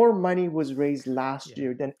 More money was raised last Yeah.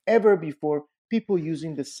 year than ever before. People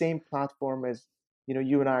using the same platform as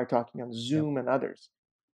you and I are talking on Yep. Zoom and others.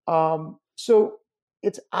 So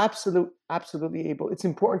it's absolutely able. It's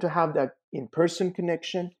important to have that in-person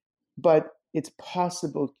connection, but it's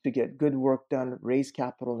possible to get good work done, raise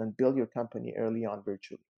capital, and build your company early on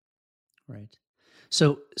virtually. Right.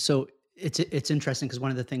 So it's interesting because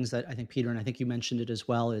one of the things that I think, Peter, and I think you mentioned it as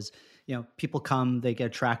well, is people come, they get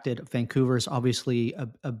attracted. Vancouver's obviously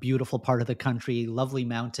a beautiful part of the country, lovely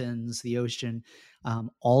mountains, the ocean,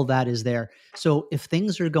 all that is there. So if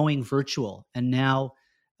things are going virtual, and now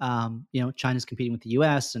China's competing with the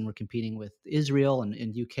U.S. and we're competing with Israel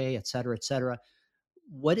and UK, et cetera, et cetera.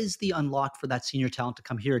 What is the unlock for that senior talent to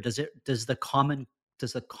come here? Does the common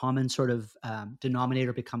sort of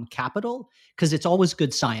denominator become capital? Because it's always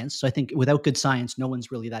good science. So I think without good science, no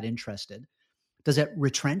one's really that interested. Does it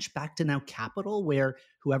retrench back to now capital, where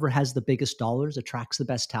whoever has the biggest dollars attracts the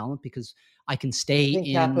best talent because I can I stay think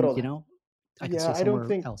in, capital. I can Yeah, stay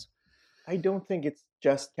somewhere else. I don't think it's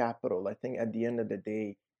just capital. I think at the end of the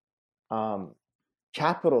day, um,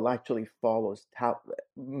 capital actually follows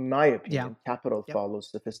my Yeah. opinion, capital Yep. follows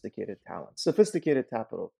sophisticated talent. Sophisticated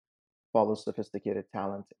capital follows sophisticated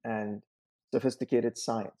talent and sophisticated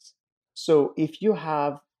science. So if you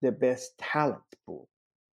have the best talent pool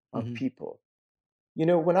of Hmm. people,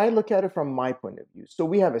 When I look at it from my point of view, so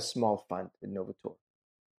we have a small fund in Novator.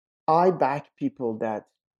 I back people that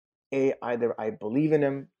either I believe in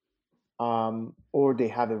them, or they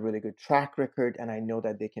have a really good track record, and I know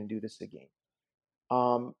that they can do this again.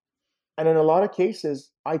 Um, and in a lot of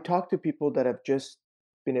cases, I talk to people that have just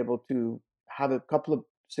been able to have a couple of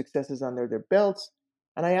successes under their belts,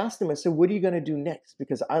 and I ask them, I said, "What are you going to do next?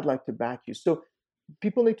 Because I'd like to back you." So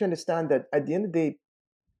people need to understand that at the end of the day,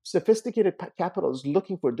 sophisticated capital is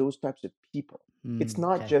looking for those types of people. It's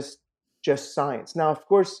not Okay. just science. Now, of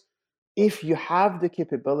course, if you have the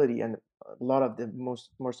capability, and a lot of the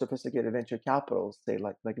more sophisticated venture capitals, say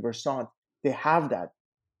like Versant, they have that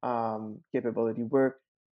capability where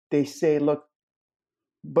they say, look,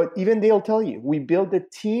 but even they'll tell you, we build the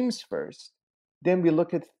teams first, then we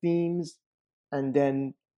look at themes, and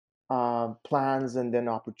then plans, and then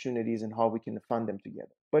opportunities, and how we can fund them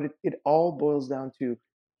together. But it all boils down to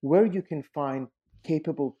where you can find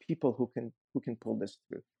capable people who can pull this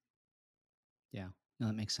through. Yeah. No,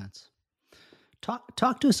 that makes sense. Talk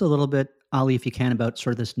to us a little bit, Ali, if you can, about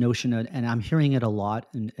sort of this notion of, and I'm hearing it a lot,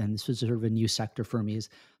 and this is sort of a new sector for me, is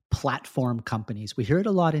platform companies. We hear it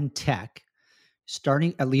a lot in tech,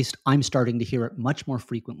 starting, at least I'm starting to hear it much more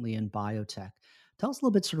frequently in biotech. Tell us a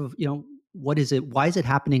little bit sort of, what is it? Why is it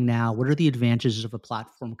happening now? What are the advantages of a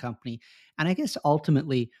platform company? And I guess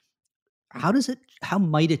ultimately, how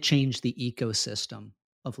might it change the ecosystem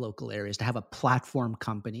of local areas to have a platform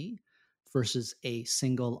company versus a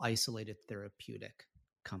single isolated therapeutic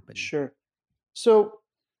company? Sure. So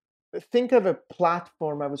think of a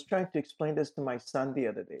platform. I was trying to explain this to my son the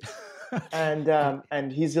other day, and Great.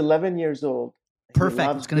 and he's 11 years old. He Perfect.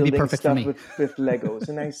 loves It's going to be building perfect for stuff me. with Legos,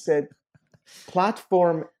 and I said,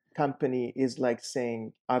 platform company is like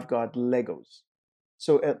saying I've got Legos.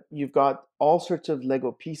 So you've got all sorts of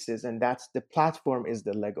Lego pieces, and that's the platform is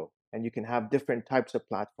the Lego. And you can have different types of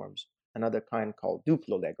platforms, another kind called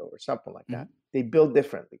Duplo Lego or something like that. Mhm. They build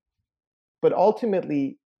differently. But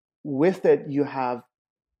ultimately, with it, you have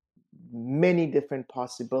many different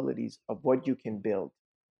possibilities of what you can build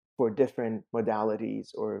for different modalities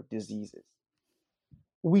or diseases.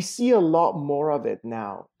 We see a lot more of it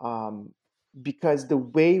now, because the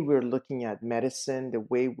way we're looking at medicine, the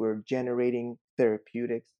way we're generating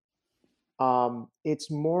therapeutics,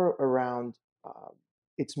 it's more around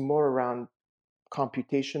it's more around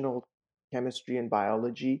computational chemistry and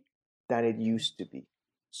biology than it Okay. used to be.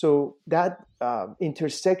 So that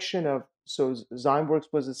intersection of Zymeworks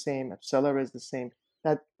was the same, Accelera is the same.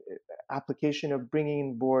 That application of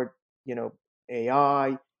bringing board, you know,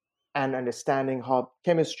 AI and understanding how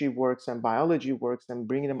chemistry works and biology works and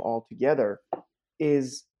bringing them all together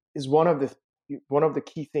is is one of the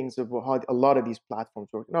key things of how a lot of these platforms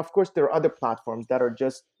work. Now, of course, there are other platforms that are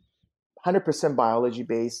just 100% biology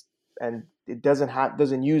based, and it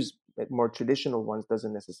doesn't use more traditional ones,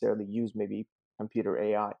 doesn't necessarily use maybe computer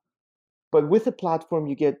AI. But with a platform,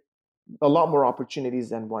 you get a lot more opportunities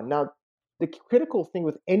than one. Now, the critical thing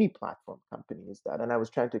with any platform company is that, and I was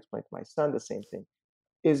trying to explain to my son the same thing,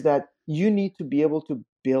 is that you need to be able to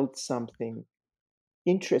build something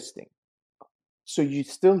interesting. So you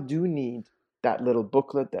still do need that little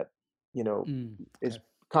booklet that, you know, is Okay.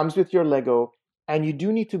 comes with your Lego, and you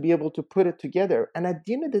do need to be able to put it together. And at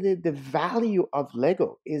the end of the day, the value of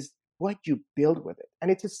Lego is what you build with it.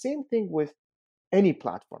 And it's the same thing with any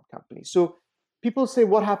platform company. So people say,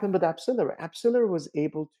 what happened with AppCellera? AppCellera was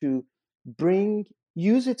able to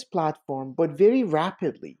use its platform, but very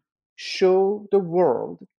rapidly show the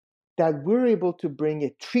world that we're able to bring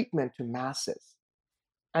a treatment to masses.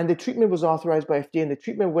 And the treatment was authorized by FDA, and the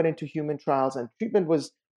treatment went into human trials, and treatment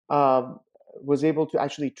um, was able to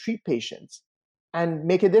actually treat patients and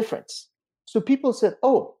make a difference. So people said,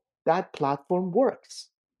 "Oh, that platform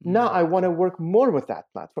works. Now I want to Okay. work more with that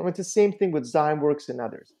platform." It's the same thing with Zymeworks and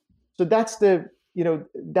others. So that's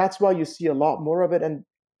why you see a lot more of it. And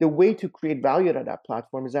the way to create value out of that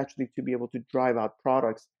platform is actually to be able to drive out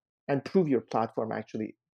products and prove your platform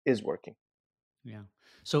actually is working. Yeah.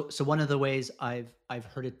 So one of the ways I've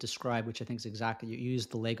heard it described, which I think is exactly, you use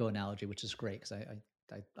the Lego analogy, which is great because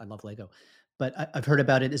I love Lego, but I've heard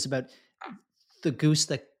about it is about the goose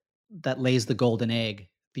that lays the golden egg.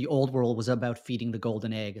 The old world was about feeding the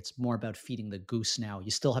golden egg. It's more about feeding the goose now.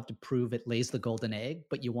 You still have to prove it lays the golden egg,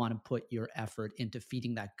 but you want to put your effort into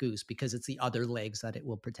feeding that goose because it's the other legs that it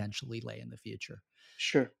will potentially lay in the future.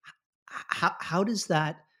 Sure. How does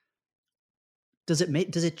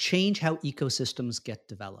it change how ecosystems get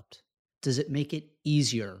developed? Does it make it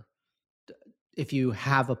easier if you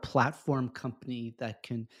have a platform company that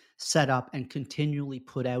can set up and continually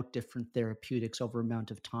put out different therapeutics over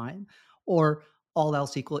amount of time? Or all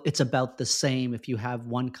else equal, it's about the same if you have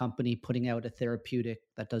one company putting out a therapeutic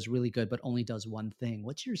that does really good but only does one thing.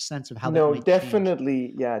 What's your sense of how that No, might change?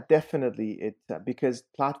 definitely, yeah, definitely. It because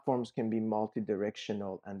platforms can be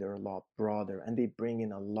multi-directional and they're a lot broader, and they bring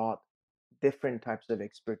in a lot different types of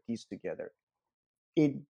expertise together.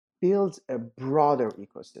 It builds a broader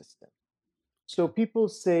ecosystem. So Okay. people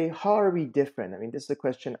say, how are we different? I mean, this is a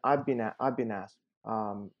question I've been asked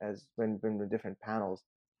as when we're different panels.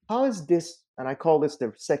 How is this? And I call this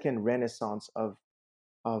the second renaissance of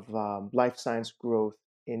life science growth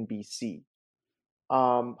in BC.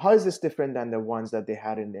 How is this different than the ones that they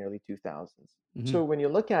had in the early 2000s? Hmm. So when you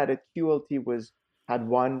look at it, QLT was had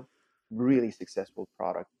one really successful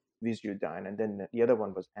product, Visudyne, and then the other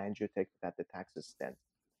one was Angiotech that the Taxus stent.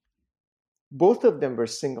 Both of them were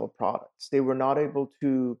single products. They were not able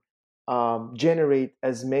to generate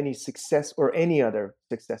as many success or any other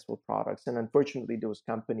successful products, and unfortunately, those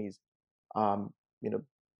companies, um, you know,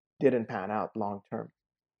 didn't pan out long term.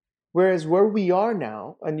 Whereas where we are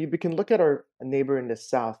now, and you can look at our neighbor in the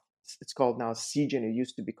south, it's called now Seagen. It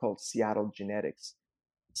used to be called Seattle Genetics.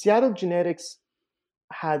 Seattle Genetics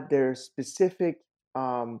had their specific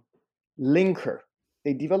um, linker.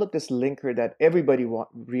 They developed this linker that everybody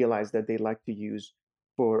realized that they like to use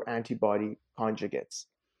for antibody conjugates,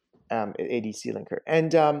 ADC linker.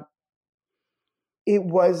 And it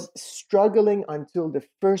was struggling until the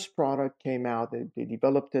first product came out. They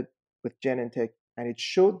developed it with Genentech, and it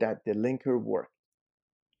showed that the linker worked.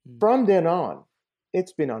 Mm. From then on,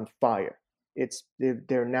 it's been on fire.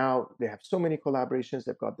 They're now they have so many collaborations.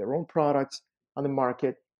 They've got their own products on the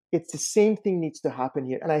market. It's the same thing needs to happen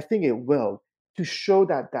here, and I think it will to show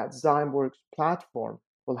that that Zymeworks platform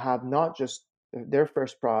will have not just their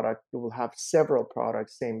first product. It will have several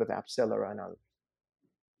products. Same with Apcellera and others.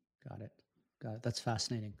 Got it. Got it. That's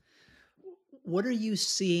fascinating. What are you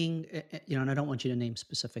seeing? And I don't want you to name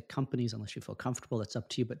specific companies unless you feel comfortable. That's up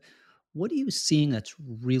to you. But what are you seeing that's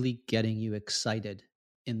really getting you excited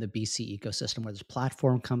in the BC ecosystem, whether it's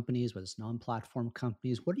platform companies, whether it's non-platform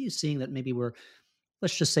companies? What are you seeing that maybe we're,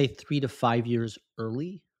 let's just say, 3 to 5 years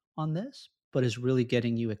early on this, but is really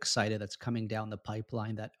getting you excited? That's coming down the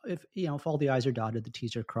pipeline. That if all the I's are dotted, the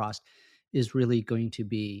T's are crossed, is really going to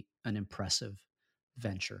be an impressive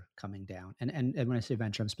venture coming down. And when I say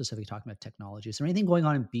venture, I'm specifically talking about technology. Is there anything going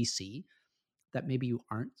on in BC that maybe you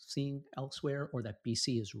aren't seeing elsewhere, or that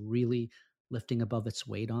BC is really lifting above its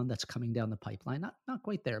weight on, that's coming down the pipeline? Not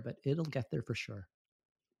quite there, but it'll get there for sure.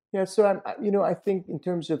 Yeah, so I think in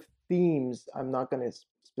terms of themes, I'm not going to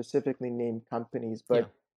specifically name companies, Yeah.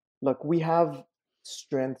 but look, we have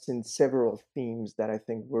strengths in several themes that I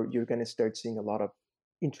think you're going to start seeing a lot of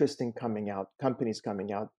interesting companies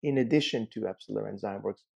coming out, in addition to Epsilon and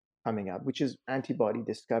Zymeworks coming out, which is antibody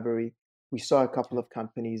discovery. We saw a couple Okay. of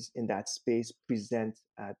companies in that space present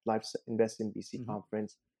at Invest in BC Hmm.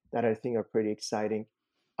 conference that I think are pretty exciting.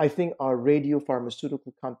 I think our radio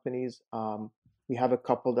pharmaceutical companies, we have a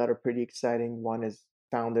couple that are pretty exciting. One is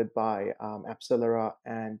founded by Apcellera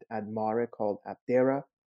and Admare called Apdera.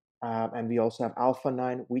 And we also have Alpha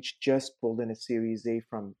 9, which just pulled in a Series A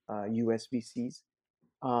from US VCs.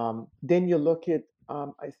 Then you look at,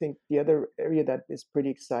 I think the other area that is pretty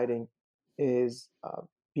exciting is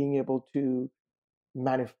being able to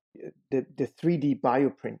the 3D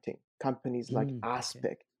bioprinting companies like Okay.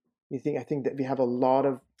 Aspect. I think that we have a lot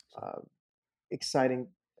of uh, exciting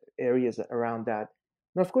areas around that.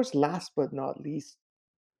 And of course, last but not least,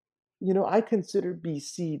 I consider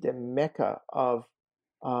BC the mecca of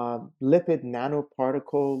lipid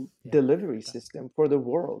nanoparticle Yeah. delivery Got system for the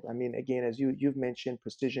world. I mean, again, as you've mentioned,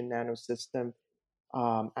 Precision Nanosystem,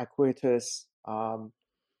 Acuitas,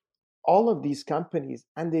 all of these companies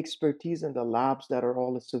and the expertise and the labs that are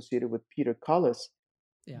all associated with Peter Cullis.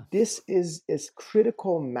 Yeah. This is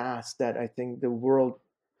critical mass that I think the world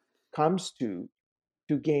comes to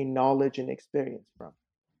gain knowledge and experience from.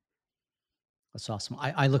 That's awesome.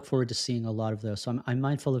 I look forward to seeing a lot of those. So I'm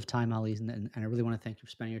mindful of time, Ali, and I really want to thank you for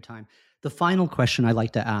spending your time. The final question I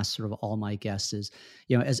like to ask sort of all my guests is,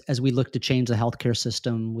 as we look to change the healthcare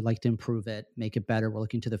system, we like to improve it, make it better. We're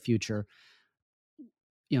looking to the future.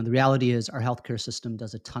 The reality is our healthcare system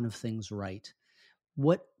does a ton of things right.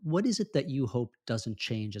 What is it that you hope doesn't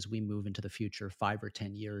change as we move into the future, 5 or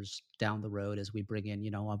 10 years down the road, as we bring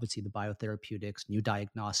in, obviously the biotherapeutics, new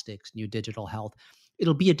diagnostics, new digital health?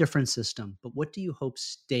 It'll be a different system, but what do you hope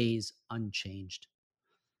stays unchanged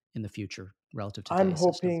in the future relative to I'm today's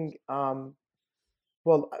system? hoping,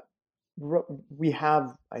 well, we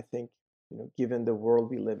have, I think, given the world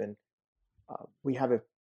we live in, we have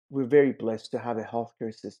we're very blessed to have a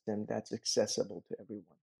healthcare system that's accessible to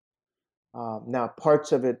everyone. Now,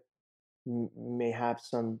 parts of it may have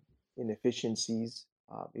some inefficiencies.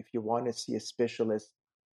 If you want to see a specialist,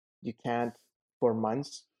 you can't for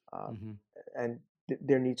months, Hmm. and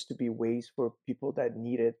there needs to be ways for people that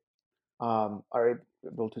need it are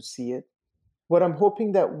able to see it. What I'm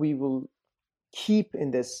hoping that we will keep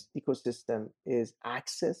in this ecosystem is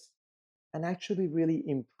access and actually really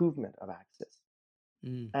improvement of access.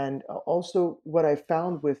 Mm. And also, what I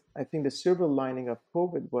found with, I think, the silver lining of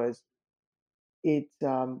COVID was it,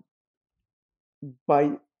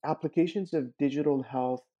 by applications of digital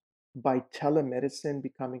health, by telemedicine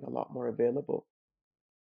becoming a lot more available,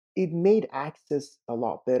 it made access a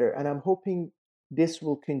lot better. And I'm hoping this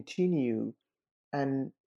will continue,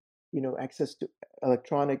 and access to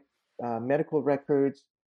electronic medical records,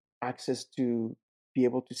 access to be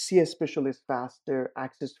able to see a specialist faster,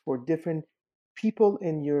 access for different people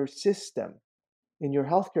in your system, in your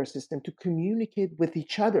healthcare system, to communicate with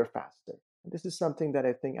each other faster. And this is something that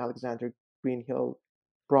I think Alexander Greenhill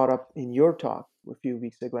brought up in your talk a few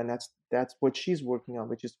weeks ago, and that's what she's working on,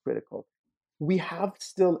 which is critical. We have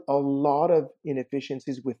still a lot of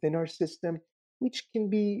inefficiencies within our system, which can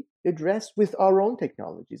be addressed with our own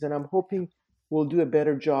technologies. And I'm hoping we'll do a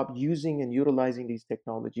better job using and utilizing these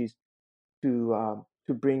technologies to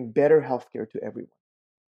bring better healthcare to everyone.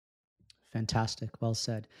 Fantastic. Well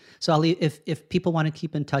said. So Ali, if people want to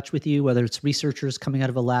keep in touch with you, whether it's researchers coming out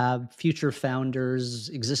of a lab, future founders,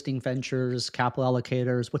 existing ventures, capital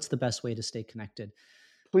allocators, what's the best way to stay connected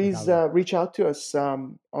with Please Ali? reach out to us.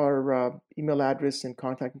 Our email address and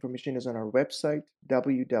contact information is on our website,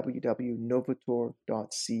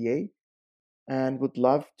 www.novator.ca, and would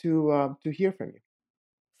love to hear from you.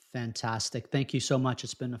 Fantastic. Thank you so much.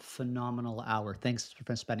 It's been a phenomenal hour. Thanks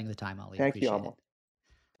for spending the time, Ali. Thank you, Appreciate Amo. it.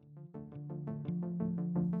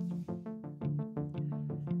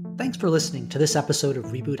 Thanks for listening to this episode of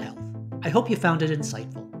Reboot Health. I hope you found it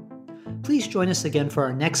insightful. Please join us again for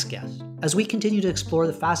our next guest as we continue to explore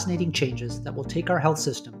the fascinating changes that will take our health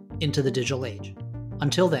system into the digital age.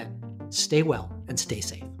 Until then, stay well and stay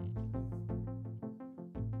safe.